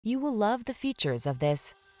You will love the features of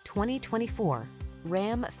this 2024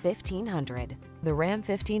 Ram 1500. The Ram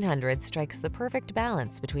 1500 strikes the perfect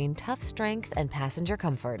balance between tough strength and passenger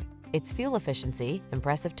comfort. Its fuel efficiency,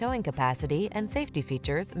 impressive towing capacity, and safety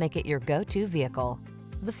features make it your go-to vehicle.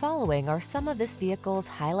 The following are some of this vehicle's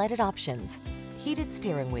highlighted options: heated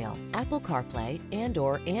steering wheel, Apple CarPlay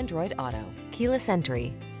and/or Android Auto, keyless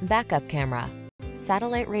entry, backup camera,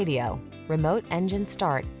 satellite radio, remote engine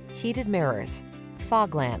start, heated mirrors,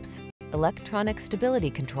 fog lamps, electronic stability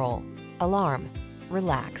control, alarm.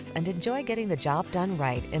 Relax and enjoy getting the job done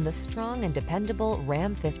right in the strong and dependable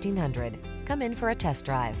Ram 1500. Come in for a test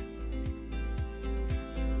drive.